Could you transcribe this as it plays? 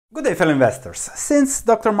Good day, fellow investors. Since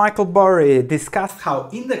Dr. Michael Burry discussed how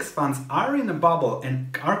index funds are in a bubble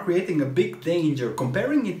and are creating a big danger,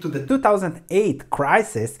 comparing it to the 2008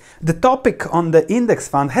 crisis, the topic on the index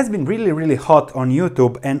fund has been really hot on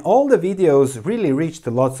YouTube and all the videos really reached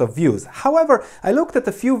lots of views. However, I looked at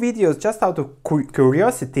a few videos just out of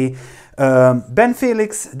curiosity. Ben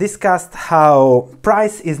Felix discussed how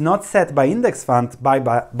price is not set by index fund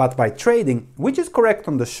but by trading, which is correct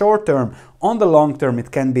on the short term. On the long term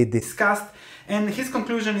it can be discussed, and his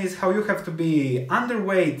conclusion is how you have to be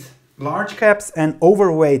underweight large caps and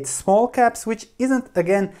overweight small caps, which isn't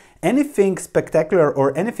again anything spectacular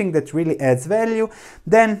or anything that really adds value.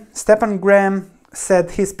 Then Stephen Graham said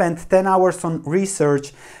he spent 10 hours on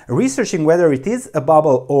researching whether it is a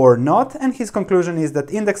bubble or not, and his conclusion is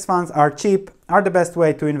that index funds are cheap, are the best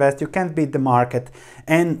way to invest, you can't beat the market,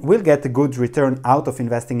 and will get a good return out of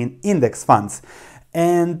investing in index funds.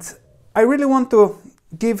 And I really want to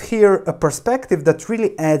give here a perspective that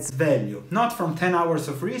really adds value, not from 10 hours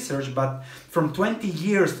of research, but from 20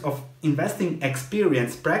 years of investing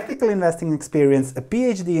experience, practical investing experience, a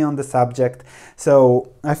PhD on the subject.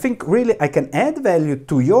 So I think really I can add value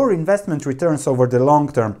to your investment returns over the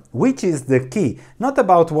long term, which is the key. Not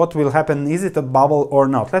about what will happen, is it a bubble or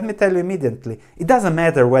not. Let me tell you immediately, it doesn't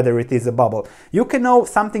matter whether it is a bubble. You can know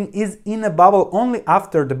something is in a bubble only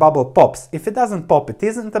after the bubble pops. If it doesn't pop, it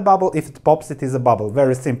isn't a bubble. If it pops, it is a bubble.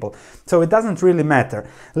 Very simple. So it doesn't really matter.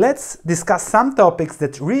 Let's discuss some topics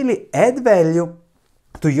that really add value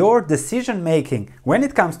to your decision making when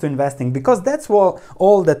it comes to investing, because that's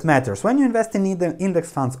all that matters. When you invest in either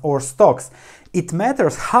index funds or stocks, it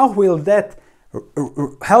matters how will that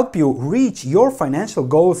help you reach your financial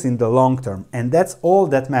goals in the long term, and that's all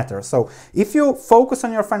that matters. So if you focus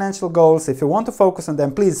on your financial goals, if you want to focus on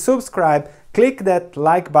them, please subscribe, click that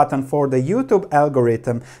like button for the YouTube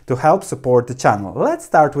algorithm to help support the channel. Let's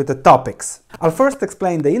start with the topics. I'll first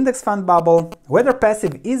explain the index fund bubble, whether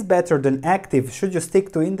passive is better than active, should you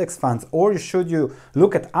stick to index funds or should you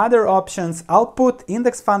look at other options. I'll put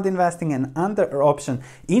index fund investing and other option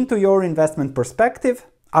into your investment perspective.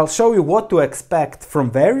 I'll show you what to expect from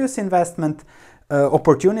various investment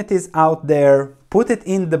opportunities out there, put it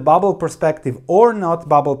in the bubble perspective or not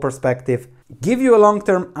bubble perspective, give you a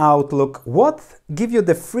long-term outlook, give you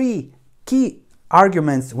the three key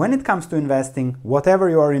arguments when it comes to investing, whatever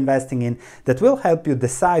you are investing in, that will help you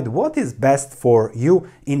decide what is best for you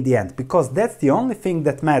in the end, because that's the only thing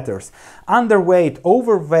that matters. Underweight,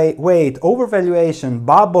 overweight, overvaluation,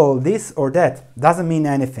 bubble, this or that doesn't mean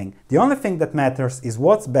anything. The only thing that matters is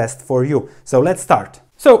what's best for you. So let's start.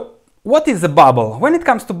 So what is a bubble? When it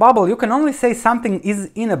comes to bubble, you can only say something is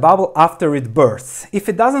in a bubble after it bursts. If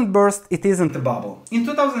it doesn't burst, it isn't a bubble. In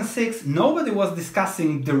 2006, nobody was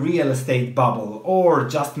discussing the real estate bubble, or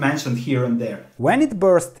just mentioned here and there. When it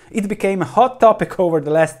burst, it became a hot topic over the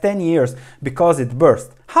last 10 years because it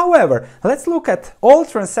burst. However, let's look at all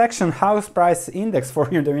transaction house price index for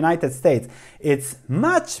the United States. It's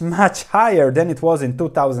much higher than it was in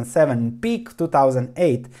 2007, peak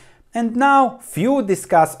 2008. And now few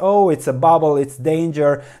discuss, oh, it's a bubble, it's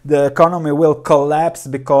danger, the economy will collapse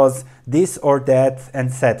because this or that,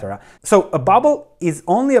 etc. So a bubble is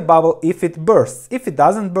only a bubble if it bursts. If it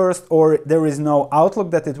doesn't burst, or there is no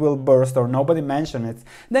outlook that it will burst, or nobody mentioned it,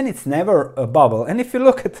 then it's never a bubble. And if you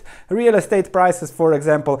look at real estate prices, for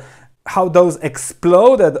example, how those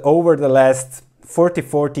exploded over the last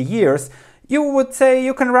 40 years, you would say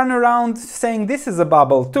you can run around saying this is a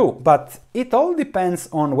bubble too, but it all depends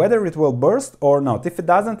on whether it will burst or not. If it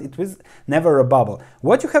doesn't, it was never a bubble.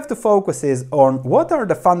 What you have to focus is on what are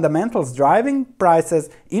the fundamentals driving prices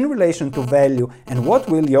in relation to value, and what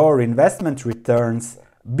will your investment returns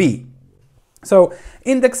be. So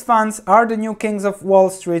index funds are the new kings of Wall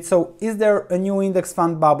Street. So is there a new index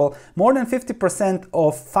fund bubble? More than 50%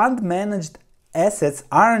 of fund managed assets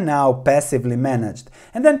are now passively managed.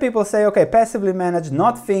 And then people say, okay, passively managed,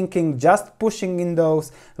 not thinking, just pushing in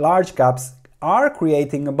those large caps are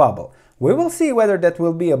creating a bubble. We will see whether that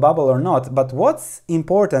will be a bubble or not, but what's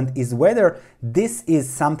important is whether this is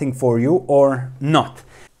something for you or not.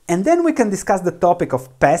 And then we can discuss the topic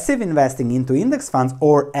of passive investing into index funds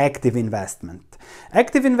or active investment.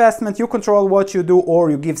 Active investment, you control what you do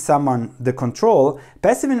or you give someone the control.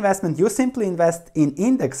 Passive investment, you simply invest in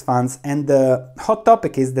index funds, and the hot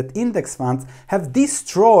topic is that index funds have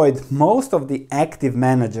destroyed most of the active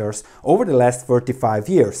managers over the last 35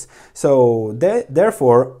 years. So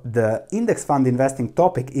therefore, the index fund investing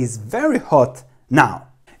topic is very hot now.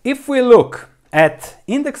 If we look at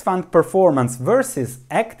index fund performance versus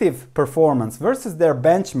active performance versus their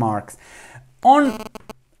benchmarks, on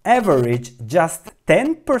average just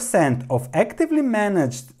 10% of actively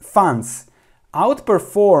managed funds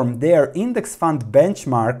outperformed their index fund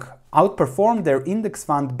benchmark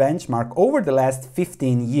over the last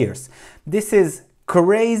 15 years. This is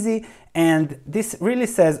crazy, and this really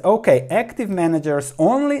says, okay, active managers,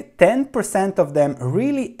 only 10% of them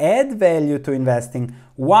really add value to investing,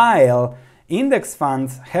 while index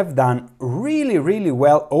funds have done really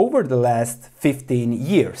well over the last 15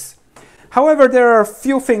 years. However, there are a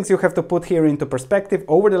few things you have to put here into perspective.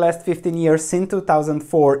 Over the last 15 years, since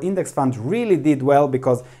 2004, index funds really did well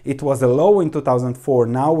because it was a low in 2004.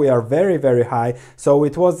 Now we are very high, so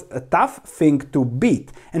it was a tough thing to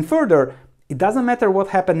beat. And further, it doesn't matter what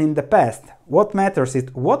happened in the past. What matters is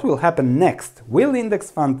what will happen next. Will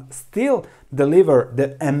index funds still deliver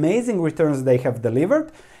the amazing returns they have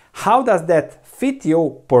delivered? How does that fit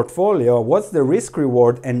your portfolio? What's the risk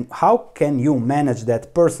reward, and how can you manage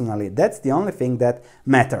that personally? That's the only thing that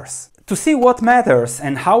matters. To see what matters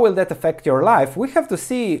and how will that affect your life, we have to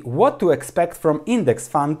see what to expect from index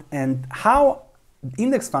fund and how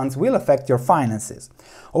index funds will affect your finances.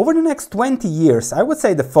 Over the next 20 years, I would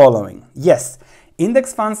say the following. Yes,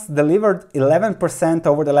 index funds delivered 11%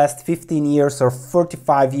 over the last 15 years or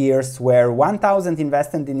 45 years, where 1,000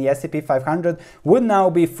 invested in the S&P 500 would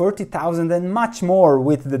now be 30,000 and much more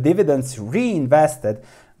with the dividends reinvested.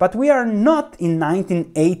 But we are not in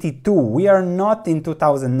 1982, we are not in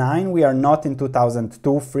 2009, we are not in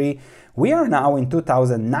 2002-03, we are now in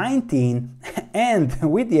 2019 and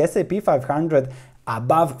with the S&P 500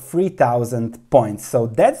 above 3,000 points. So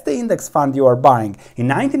that's the index fund you are buying. In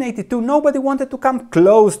 1982, nobody wanted to come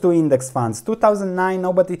close to index funds. 2009,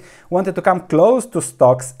 nobody wanted to come close to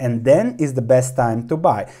stocks, and then is the best time to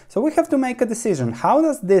buy. So we have to make a decision. How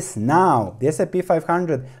does this now, the S&P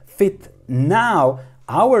 500, fit now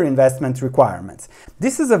our investment requirements?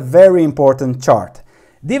 This is a very important chart.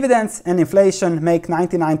 Dividends and inflation make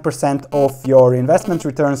 99% of your investment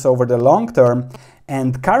returns over the long term,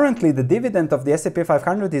 and currently the dividend of the S&P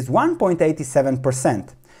 500 is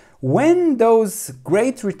 1.87%. When those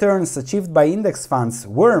great returns achieved by index funds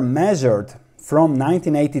were measured from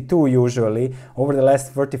 1982 usually, over the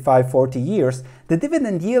last 35-40 years, the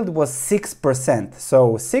dividend yield was 6%.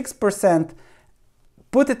 So 6%,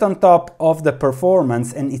 put it on top of the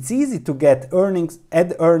performance, and it's easy to get earnings,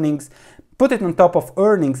 add earnings, put it on top of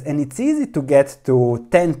earnings, and it's easy to get to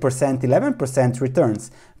 10%, 11% returns.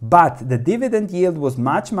 But the dividend yield was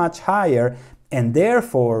much higher, and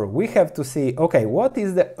therefore we have to see, okay, what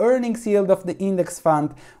is the earnings yield of the index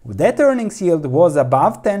fund? That earnings yield was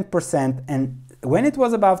above 10%, and when it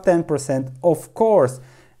was above 10%, of course,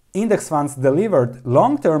 index funds delivered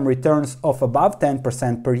long-term returns of above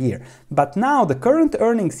 10% per year. But now the current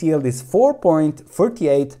earnings yield is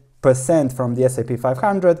 4.38% from the S&P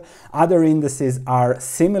 500. Other indices are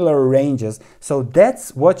similar ranges, so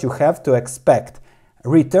that's what you have to expect.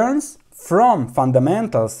 Returns from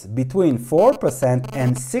fundamentals between 4%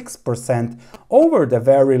 and 6% over the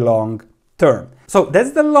very long term. So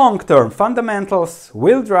that's the long term. Fundamentals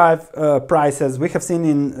will drive prices. We have seen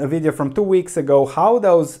in a video from 2 weeks ago how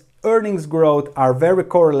those earnings growth are very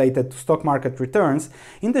correlated to stock market returns.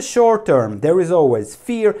 In the short term, there is always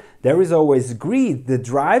fear, there is always greed that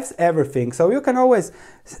drives everything. So you can always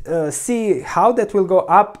see how that will go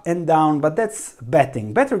up and down, but that's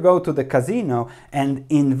betting. Better go to the casino and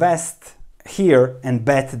invest here and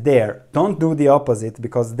bet there. Don't do the opposite,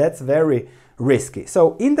 because that's very risky.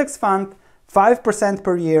 So index fund, 5%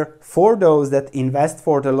 per year for those that invest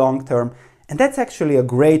for the long term. And that's actually a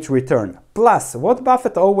great return. Plus, what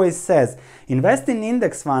Buffett always says, investing in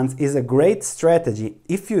index funds is a great strategy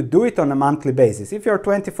if you do it on a monthly basis. If you're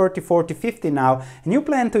 20, 30, 40, 50 now, and you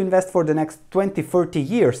plan to invest for the next 20, 30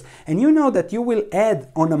 years, and you know that you will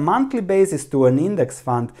add on a monthly basis to an index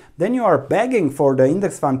fund, then you are begging for the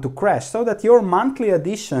index fund to crash so that your monthly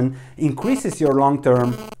addition increases your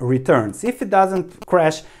long-term returns. If it doesn't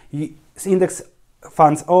crash, index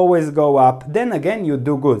funds always go up, then again you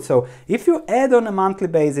do good. So if you add on a monthly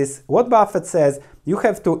basis, what Buffett says, you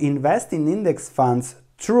have to invest in index funds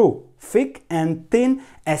through thick and thin,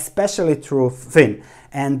 especially through thin.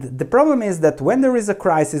 And the problem is that when there is a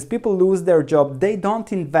crisis, people lose their job, they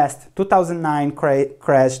don't invest. 2009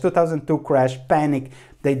 crash, 2002 crash, panic.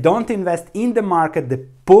 They don't invest in the market, they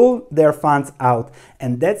pull their funds out,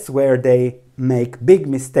 and that's where they make big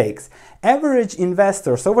mistakes. Average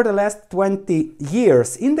investors over the last 20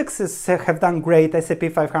 years, indexes have done great, S&P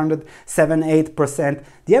 500 7-8%.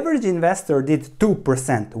 The average investor did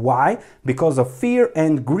 2%. Why? Because of fear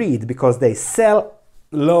and greed, because they sell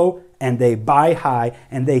low and they buy high,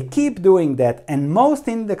 and they keep doing that. And most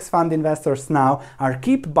index fund investors now are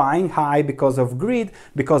keep buying high because of greed,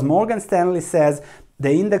 because Morgan Stanley says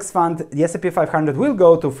the index fund, the S&P 500, will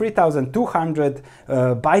go to 3,200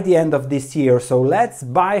 by the end of this year. So let's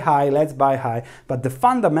buy high, let's buy high. But the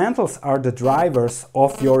fundamentals are the drivers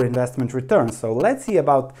of your investment returns. So let's see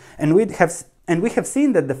about, and we have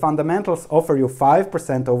seen that the fundamentals offer you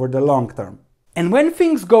 5% over the long term. And when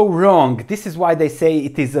things go wrong, this is why they say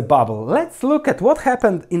it is a bubble. Let's look at what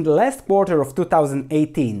happened in the last quarter of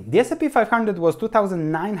 2018. The S&P 500 was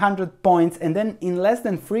 2,900 points, and then in less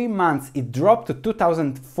than 3 months it dropped to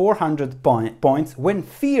 2,400 points when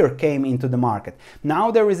fear came into the market.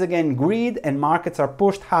 Now there is again greed and markets are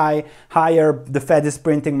pushed higher, the Fed is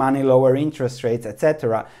printing money, lower interest rates,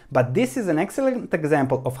 etc. But this is an excellent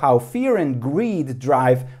example of how fear and greed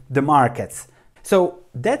drive the markets. So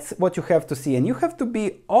that's what you have to see, and you have to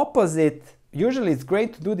be opposite. Usually it's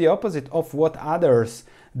great to do the opposite of what others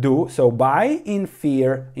do. So buy in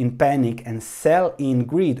fear, in panic, and sell in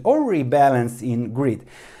greed, or rebalance in greed.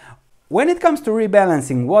 When it comes to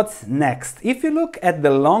rebalancing, what's next? If you look at the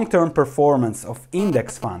long-term performance of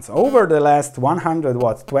index funds over the last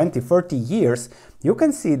 20, 30 years, you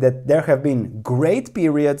can see that there have been great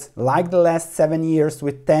periods like the last 7 years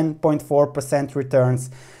with 10.4% returns.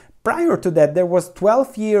 Prior to that, there was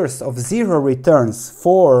 12 years of zero returns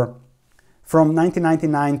from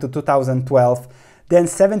 1999 to 2012, then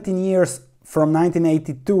 17 years from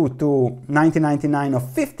 1982 to 1999 of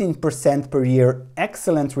 15% per year,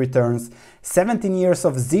 excellent returns, 17 years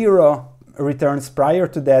of zero returns prior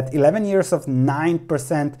to that, 11 years of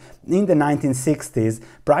 9% in the 1960s,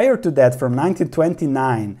 prior to that from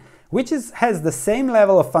 1929, which has the same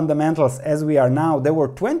level of fundamentals as we are now. There were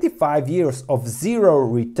 25 years of zero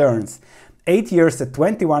returns, 8 years at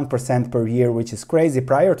 21% per year, which is crazy.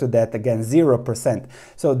 Prior to that, again, 0%.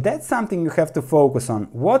 So that's something you have to focus on.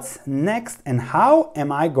 What's next and how am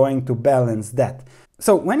I going to balance that?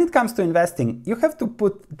 So when it comes to investing, you have to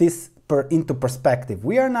put this into perspective.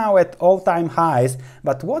 We are now at all-time highs,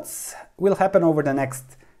 but what will happen over the next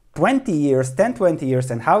 20 years, 10, 20 years,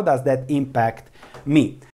 and how does that impact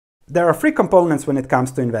me? There are three components when it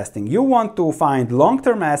comes to investing. You want to find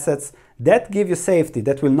long-term assets that give you safety,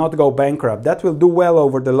 that will not go bankrupt, that will do well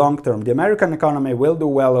over the long term. The American economy will do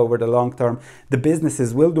well over the long term. The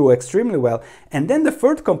businesses will do extremely well. And then the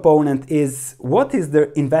third component is, what is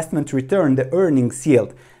the investment return, the earnings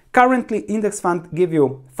yield? Currently, index funds give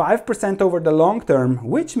you 5% over the long term,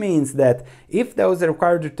 which means that if those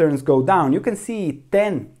required returns go down, you can see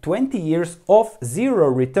 10, 20 years of zero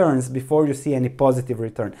returns before you see any positive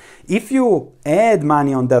return. If you add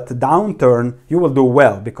money on that downturn, you will do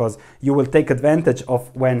well because you will take advantage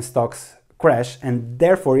of when stocks crash, and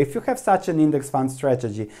therefore if you have such an index fund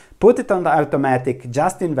strategy, put it on the automatic,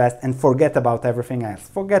 just invest and forget about everything else.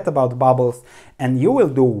 Forget about bubbles and you will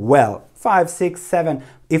do well. 5, 6, 7,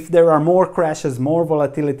 if there are more crashes, more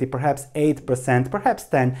volatility, perhaps 8%, perhaps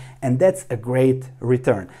 10%, and that's a great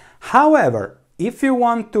return. However, if you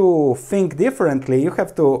want to think differently, you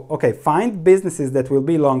have to, find businesses that will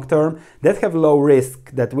be long-term, that have low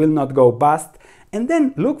risk, that will not go bust, and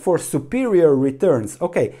then look for superior returns.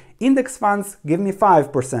 Index funds give me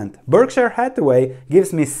 5%. Berkshire Hathaway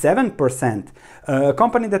gives me 7%. A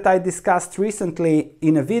company that I discussed recently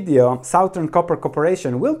in a video, Southern Copper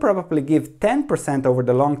Corporation, will probably give 10% over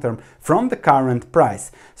the long term from the current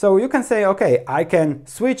price. So you can say, I can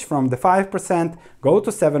switch from the 5%, go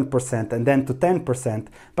to 7%, and then to 10%.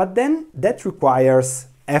 But then that requires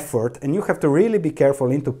effort, and you have to really be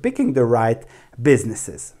careful into picking the right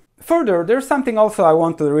businesses. Further, there's something also I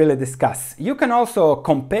want to really discuss. You can also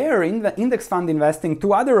compare index fund investing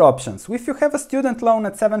to other options. If you have a student loan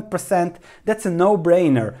at 7%, that's a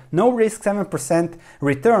no-brainer. No risk, 7%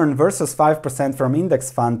 return versus 5% from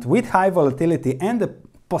index fund with high volatility and the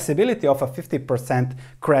possibility of a 50%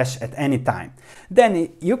 crash at any time.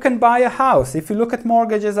 Then you can buy a house. If you look at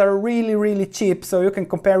mortgages are really, really cheap, so you can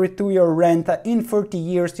compare it to your rent. In 30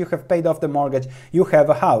 years you have paid off the mortgage, you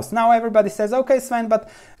have a house. Now everybody says, Sven, but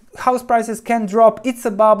house prices can drop, it's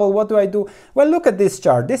a bubble, what do I do? Well, look at this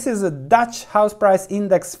chart. This is a Dutch house price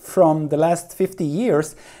index from the last 50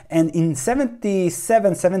 years, and in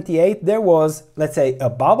 77, 78 there was, let's say, a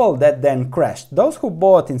bubble that then crashed. Those who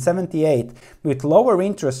bought in 78 with lower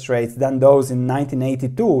interest rates than those in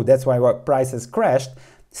 1982, that's why prices crashed,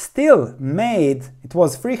 still made, it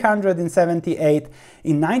was 300 in 78,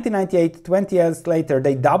 in 1998, 20 years later,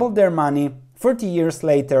 they doubled their money, 30 years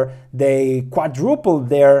later, they quadrupled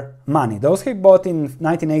their money. Those who bought in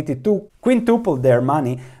 1982 quintupled their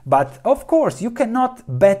money. But of course, you cannot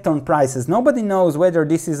bet on prices. Nobody knows whether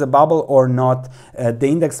this is a bubble or not, the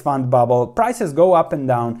index fund bubble. Prices go up and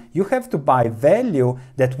down. You have to buy value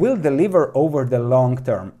that will deliver over the long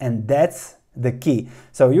term. And that's the key.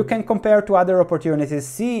 So you can compare to other opportunities,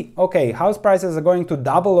 see, okay, house prices are going to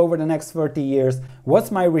double over the next 30 years.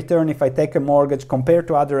 What's my return if I take a mortgage compared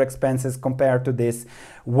to other expenses compared to this?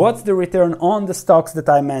 What's the return on the stocks that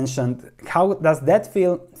I mentioned? How does that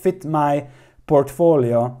fit my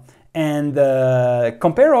portfolio? And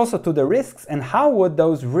compare also to the risks and how would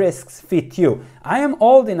those risks fit you. I am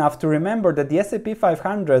old enough to remember that the S&P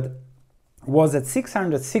 500 was at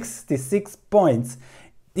 666 points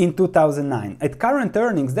in 2009. At current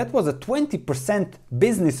earnings, that was a 20%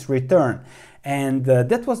 business return, and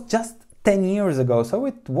that was just 10 years ago, so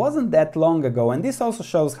it wasn't that long ago. And this also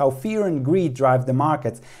shows how fear and greed drive the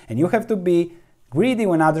markets, and you have to be greedy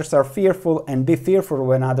when others are fearful and be fearful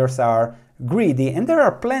when others are greedy. And there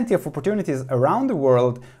are plenty of opportunities around the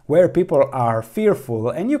world where people are fearful,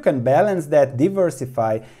 and you can balance that,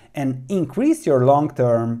 diversify, and increase your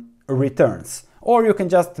long-term returns. Or you can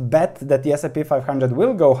just bet that the S&P 500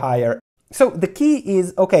 will go higher. So the key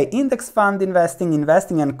is, okay, index fund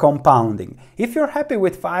investing and compounding. If you're happy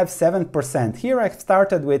with 5-7%, here I've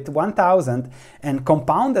started with 1,000 and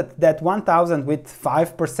compounded that 1,000 with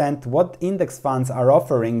 5%, what index funds are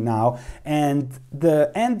offering now, and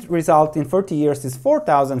the end result in 30 years is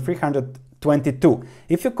 4,322.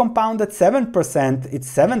 If you compound at 7%, it's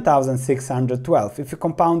 7,612. If you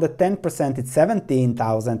compound at 10%, it's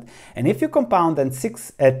 17,000. And if you compound at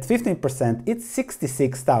 15%, it's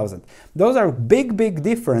 66,000. Those are big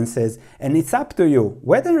differences, and it's up to you.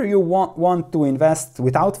 Whether you want to invest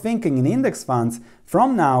without thinking in index funds,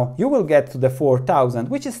 from now you will get to the 4,000,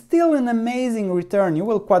 which is still an amazing return. You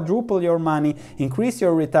will quadruple your money, increase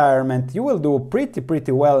your retirement, you will do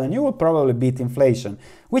pretty well, and you will probably beat inflation,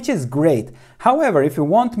 which is great. However, if you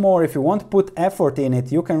want more, if you want to put effort in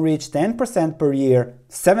it, you can reach 10% per year,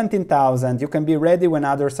 17,000. You can be ready when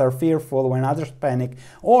others are fearful, when others panic,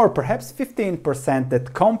 or perhaps 15%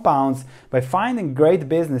 that compounds by finding great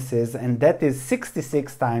businesses, and that is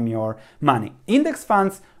 66 times your money. Index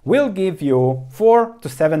funds will give you 4 to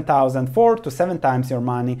 7 times your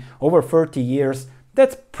money over 30 years.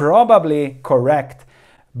 That's probably correct.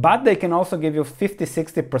 But they can also give you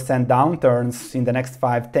 50-60% downturns in the next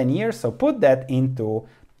 5-10 years, so put that into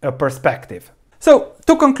a perspective. So,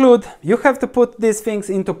 to conclude, you have to put these things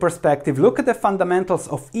into perspective. Look at the fundamentals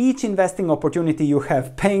of each investing opportunity you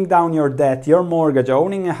have: paying down your debt, your mortgage,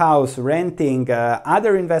 owning a house, renting,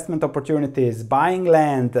 other investment opportunities, buying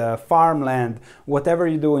land, farmland, whatever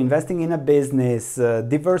you do, investing in a business,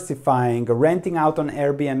 diversifying, renting out on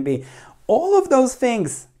Airbnb. All of those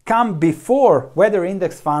things come before whether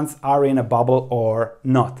index funds are in a bubble or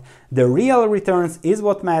not. The real returns is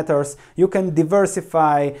what matters. You can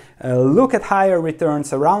diversify, look at higher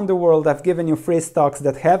returns around the world. I've given you two stocks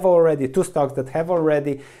that have already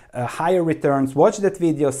higher returns. Watch that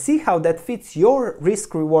video, see how that fits your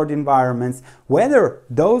risk-reward environments, whether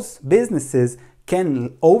those businesses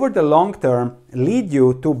can, over the long term, lead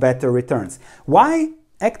you to better returns. Why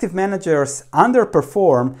active managers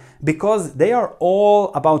underperform? Because they are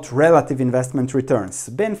all about relative investment returns.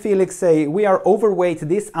 Ben Felix say, we are overweight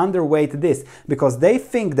this, underweight this, because they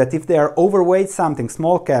think that if they are overweight something,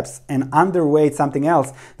 small caps, and underweight something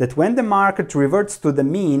else, that when the market reverts to the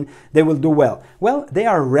mean, they will do well. Well, they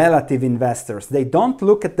are relative investors. They don't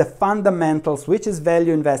look at the fundamentals, which is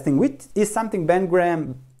value investing, which is something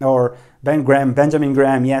Benjamin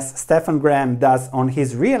Graham, yes, Stephen Graham does on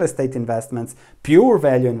his real estate investments, pure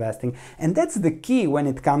value investing. And that's the key when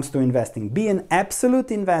it comes to investing. Be an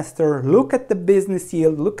absolute investor, look at the business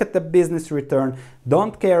yield, look at the business return,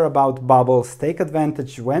 don't care about bubbles, take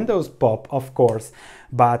advantage when those pop, of course,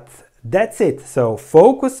 but that's it. So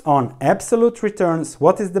focus on absolute returns,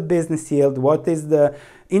 what is the business yield, what is the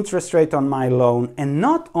interest rate on my loan, and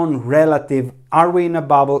not on relative. Are we in a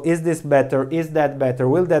bubble? Is this better? Is that better?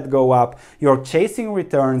 Will that go up? You're chasing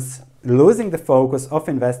returns, losing the focus of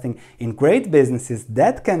investing in great businesses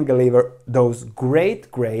that can deliver those great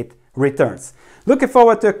returns. Looking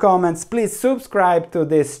forward to your comments. Please subscribe to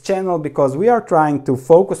this channel because we are trying to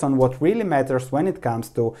focus on what really matters when it comes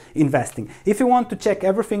to investing. If you want to check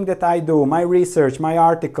everything that I do, my research, my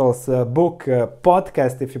articles, book,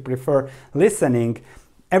 podcast if you prefer listening,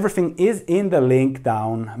 everything is in the link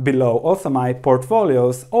down below. Also my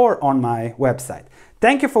portfolios or on my website.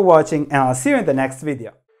 Thank you for watching, and I'll see you in the next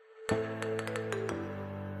video.